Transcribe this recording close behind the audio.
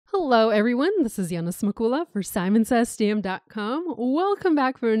Hello everyone, this is Yana Smakula for SimonsStamp.com. Welcome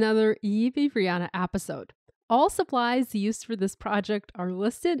back for another Yippee For Yana episode. All supplies used for this project are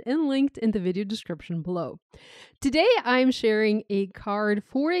listed and linked in the video description below. Today I'm sharing a card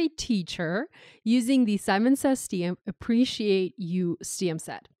for a teacher using the Simon Says Stamp Appreciate You stamp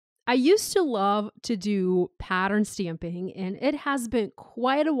set. I used to love to do pattern stamping, and it has been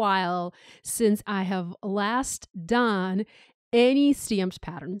quite a while since I have last done any stamped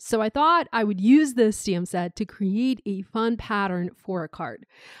pattern. So I thought I would use this stamp set to create a fun pattern for a card.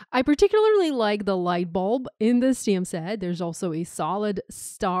 I particularly like the light bulb in this stamp set. There's also a solid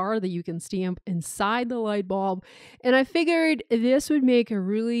star that you can stamp inside the light bulb. And I figured this would make a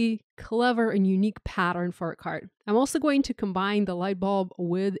really clever and unique pattern for a card. I'm also going to combine the light bulb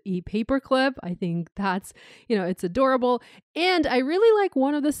with a paper clip. I think that's, it's adorable. And I really like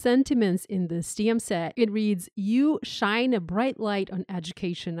one of the sentiments in the stamp set. It reads, "You shine a bright light on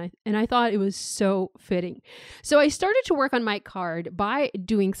education." And I thought it was so fitting. So I started to work on my card by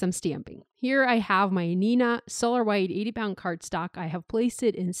doing some stamping. Here I have my Nina Solar White 80-pound cardstock. I have placed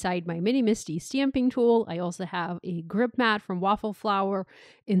it inside my Mini Misty stamping tool. I also have a grip mat from Waffle Flower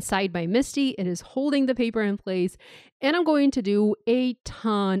inside my Misty. It is holding the paper in place, and I'm going to do a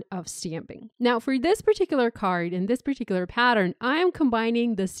ton of stamping. Now, for this particular card and this particular pattern, I am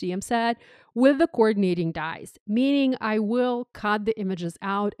combining the stamp set with the coordinating dies, meaning I will cut the images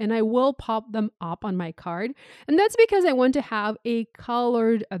out and I will pop them up on my card. And that's because I want to have a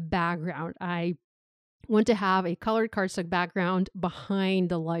colored background. I want to have a colored cardstock background behind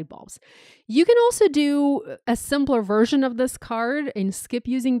the light bulbs. You can also do a simpler version of this card and skip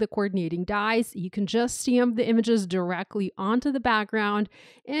using the coordinating dies. You can just stamp the images directly onto the background,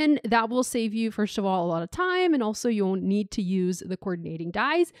 and that will save you, first of all, a lot of time, and also you won't need to use the coordinating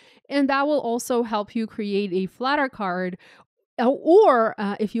dies, and that will also help you create a flatter card. Or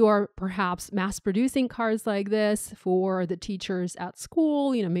if you are perhaps mass producing cards like this for the teachers at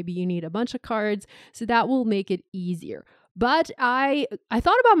school, maybe you need a bunch of cards, so that will make it easier. But I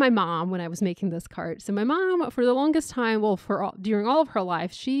thought about my mom when I was making this card. So my mom, for the longest time, during all of her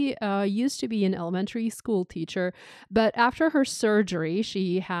life, she used to be an elementary school teacher. But after her surgery,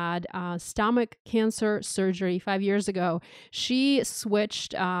 she had stomach cancer surgery 5 years ago. She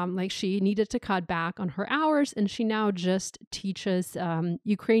switched, she needed to cut back on her hours, and she now just teaches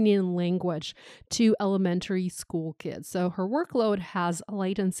Ukrainian language to elementary school kids. So her workload has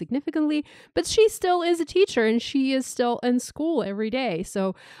lightened significantly, but she still is a teacher, and she is still in school every day.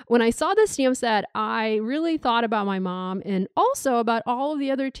 So when I saw this stamp set, I really thought about my mom and also about all of the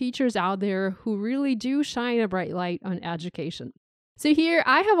other teachers out there who really do shine a bright light on education. So here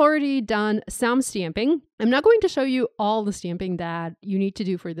I have already done some stamping. I'm not going to show you all the stamping that you need to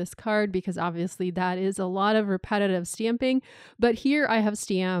do for this card because obviously that is a lot of repetitive stamping. But here I have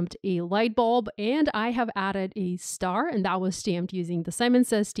stamped a light bulb and I have added a star, and that was stamped using the Simon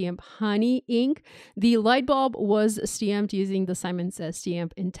Says Stamp Honey ink. The light bulb was stamped using the Simon Says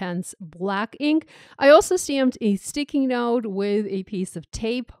Stamp Intense black ink. I also stamped a sticky note with a piece of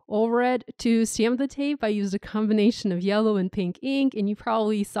tape over it. To stamp the tape, I used a combination of yellow and pink ink, and you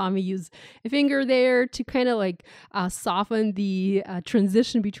probably saw me use a finger there to kind of soften the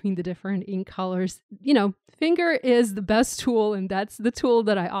transition between the different ink colors. Finger is the best tool, and that's the tool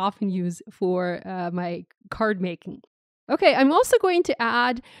that I often use for my card making. Okay, I'm also going to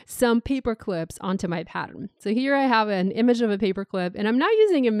add some paper clips onto my pattern. So here I have an image of a paper clip, and I'm not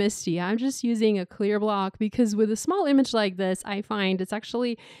using a Misty, I'm just using a clear block because with a small image like this, I find it's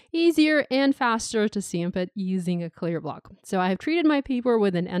actually easier and faster to stamp it using a clear block. So I have treated my paper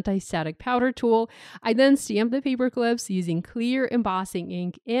with an anti-static powder tool. I then stamp the paper clips using clear embossing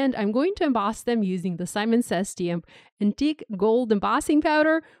ink, and I'm going to emboss them using the Simon Says Stamp Antique Gold Embossing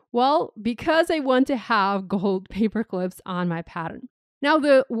Powder. Well, because I want to have gold paper clips on my pattern. Now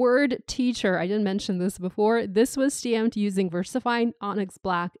the word teacher, I didn't mention this before, this was stamped using VersaFine Onyx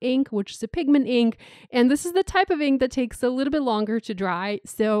Black ink, which is a pigment ink, and this is the type of ink that takes a little bit longer to dry.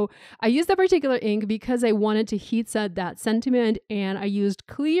 So I used that particular ink because I wanted to heat set that sentiment, and I used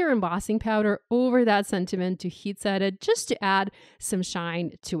clear embossing powder over that sentiment to heat set it just to add some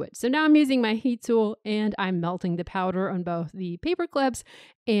shine to it. So now I'm using my heat tool and I'm melting the powder on both the paper clips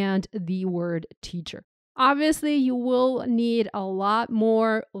and the word teacher. Obviously, you will need a lot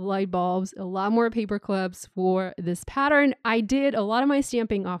more light bulbs, a lot more paper clips for this pattern. I did a lot of my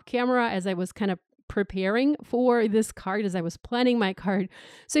stamping off camera as I was kind of preparing for this card, as I was planning my card.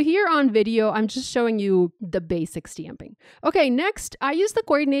 So here on video, I'm just showing you the basic stamping. Okay, next, I used the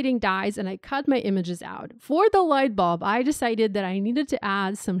coordinating dies and I cut my images out. For the light bulb, I decided that I needed to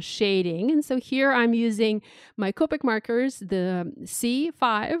add some shading. And so here I'm using my Copic markers, the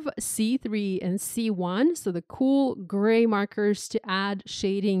C5, C3, and C1. So the cool gray markers to add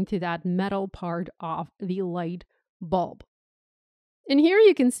shading to that metal part of the light bulb. And here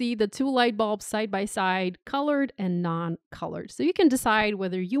you can see the two light bulbs side by side, colored and non-colored. So you can decide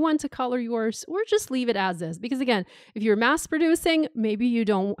whether you want to color yours or just leave it as is. Because again, if you're mass producing, maybe you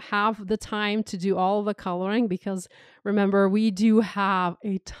don't have the time to do all the coloring, because remember, we do have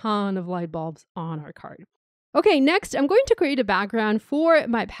a ton of light bulbs on our card. Okay, next, I'm going to create a background for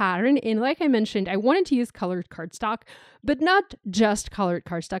my pattern. And like I mentioned, I wanted to use colored cardstock, but not just colored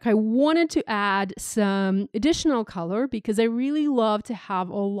cardstock. I wanted to add some additional color because I really love to have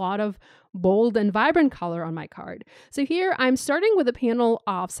a lot of bold and vibrant color on my card. So here I'm starting with a panel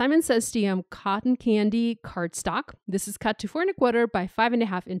of Simon Says DM cotton candy cardstock. This is cut to 4¼ by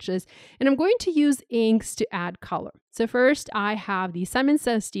 5½ inches, and I'm going to use inks to add color. So first I have the Simon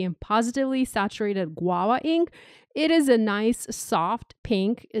Says DM Positively Saturated Guava ink. It is a nice soft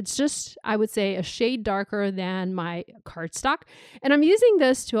pink. It's just, I would say, a shade darker than my cardstock. And I'm using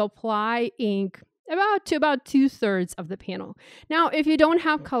this to apply ink about 2/3 of the panel. Now, if you don't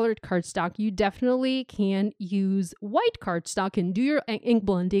have colored cardstock, you definitely can use white cardstock and do your ink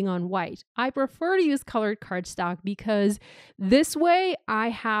blending on white. I prefer to use colored cardstock because this way I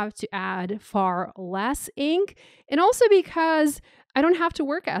have to add far less ink, and also because I don't have to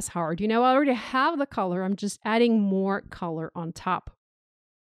work as hard. You know, I already have the color. I'm just adding more color on top.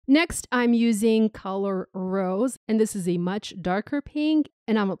 Next, I'm using color Rose, and this is a much darker pink,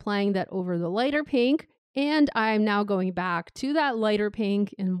 and I'm applying that over the lighter pink, and I'm now going back to that lighter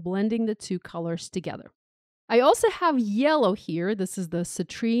pink and blending the two colors together. I also have yellow here. This is the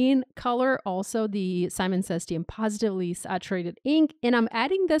citrine color, also the Simon Says DM Positively Saturated ink, and I'm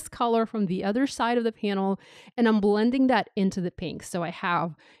adding this color from the other side of the panel, and I'm blending that into the pink. So I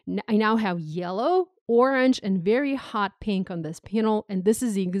now have yellow, orange, and very hot pink on this panel, and this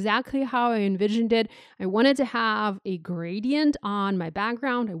is exactly how I envisioned it. I wanted to have a gradient on my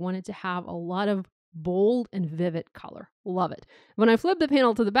background. I wanted to have a lot of bold and vivid color. Love it. When I flip the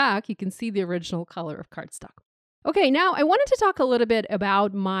panel to the back, you can see the original color of cardstock. Okay, now I wanted to talk a little bit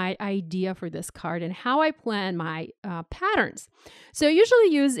about my idea for this card and how I plan my patterns. So I usually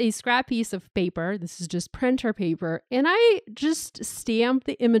use a scrap piece of paper. This is just printer paper, and I just stamp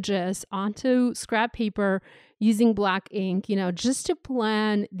the images onto scrap paper using black ink, you know, just to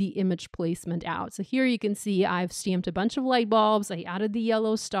plan the image placement out. So here you can see I've stamped a bunch of light bulbs. I added the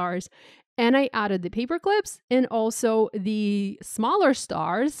yellow stars, and I added the paper clips and also the smaller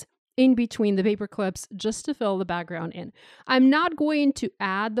stars in between the paper clips just to fill the background in. I'm not going to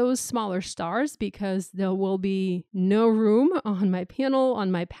add those smaller stars because there will be no room on my panel,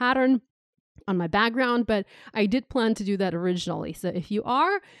 on my pattern, on my background, but I did plan to do that originally. So if you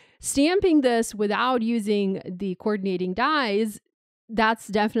are stamping this without using the coordinating dies, that's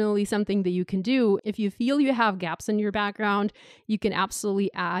definitely something that you can do. If you feel you have gaps in your background, you can absolutely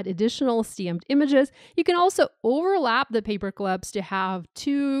add additional stamped images. You can also overlap the paper clips to have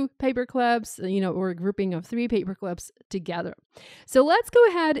 2 paper clips, you know, or a grouping of 3 paper clips together. So let's go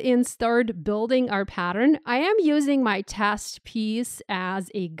ahead and start building our pattern. I am using my test piece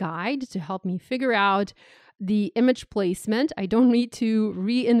as a guide to help me figure out the image placement. I don't need to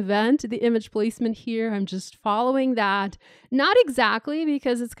reinvent the image placement here. I'm just following that. Not exactly,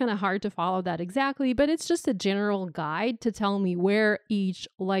 because it's kind of hard to follow that exactly, but it's just a general guide to tell me where each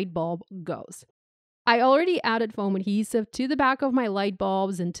light bulb goes. I already added foam adhesive to the back of my light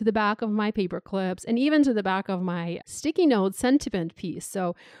bulbs and to the back of my paper clips and even to the back of my sticky note sentiment piece.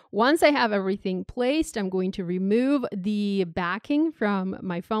 So once I have everything placed, I'm going to remove the backing from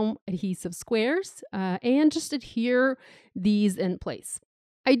my foam adhesive squares and just adhere these in place.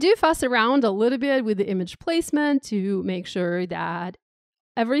 I do fuss around a little bit with the image placement to make sure that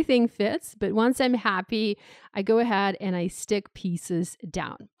everything fits, but once I'm happy, I go ahead and I stick pieces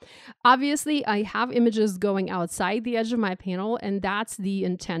down. Obviously, I have images going outside the edge of my panel, and that's the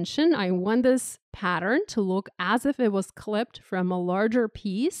intention. I want this pattern to look as if it was clipped from a larger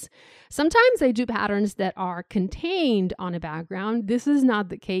piece. Sometimes I do patterns that are contained on a background. This is not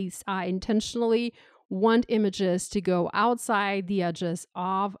the case. I intentionally want images to go outside the edges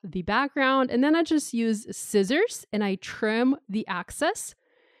of the background, and then I just use scissors and I trim the excess.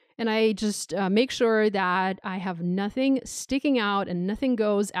 And I just make sure that I have nothing sticking out and nothing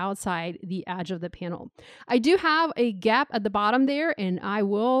goes outside the edge of the panel. I do have a gap at the bottom there, and I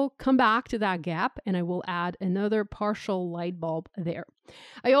will come back to that gap and I will add another partial light bulb there.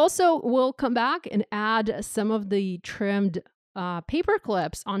 I also will come back and add some of the trimmed paper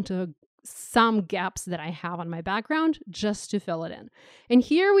clips onto some gaps that I have on my background just to fill it in. And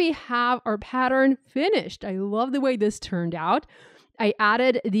here we have our pattern finished. I love the way this turned out. I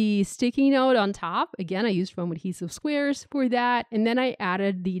added the sticky note on top. Again, I used foam adhesive squares for that. And then I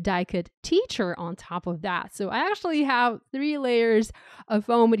added the die cut teacher on top of that. So I actually have 3 layers of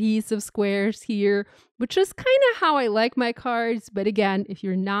foam adhesive squares here, which is kind of how I like my cards. But again, if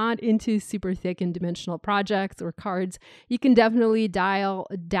you're not into super thick and dimensional projects or cards, you can definitely dial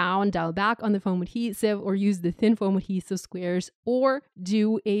back on the foam adhesive, or use the thin foam adhesive squares, or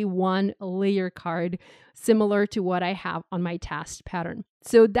do a 1-layer card similar to what I have on my test pattern.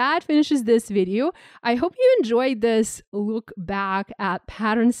 So that finishes this video. I hope you enjoyed this look back at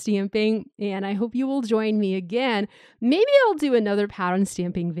pattern stamping, and I hope you will join me again. Maybe I'll do another pattern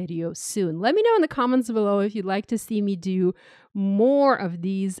stamping video soon. Let me know in the comments below if you'd like to see me do more of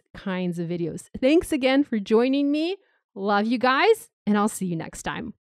these kinds of videos. Thanks again for joining me. Love you guys, and I'll see you next time.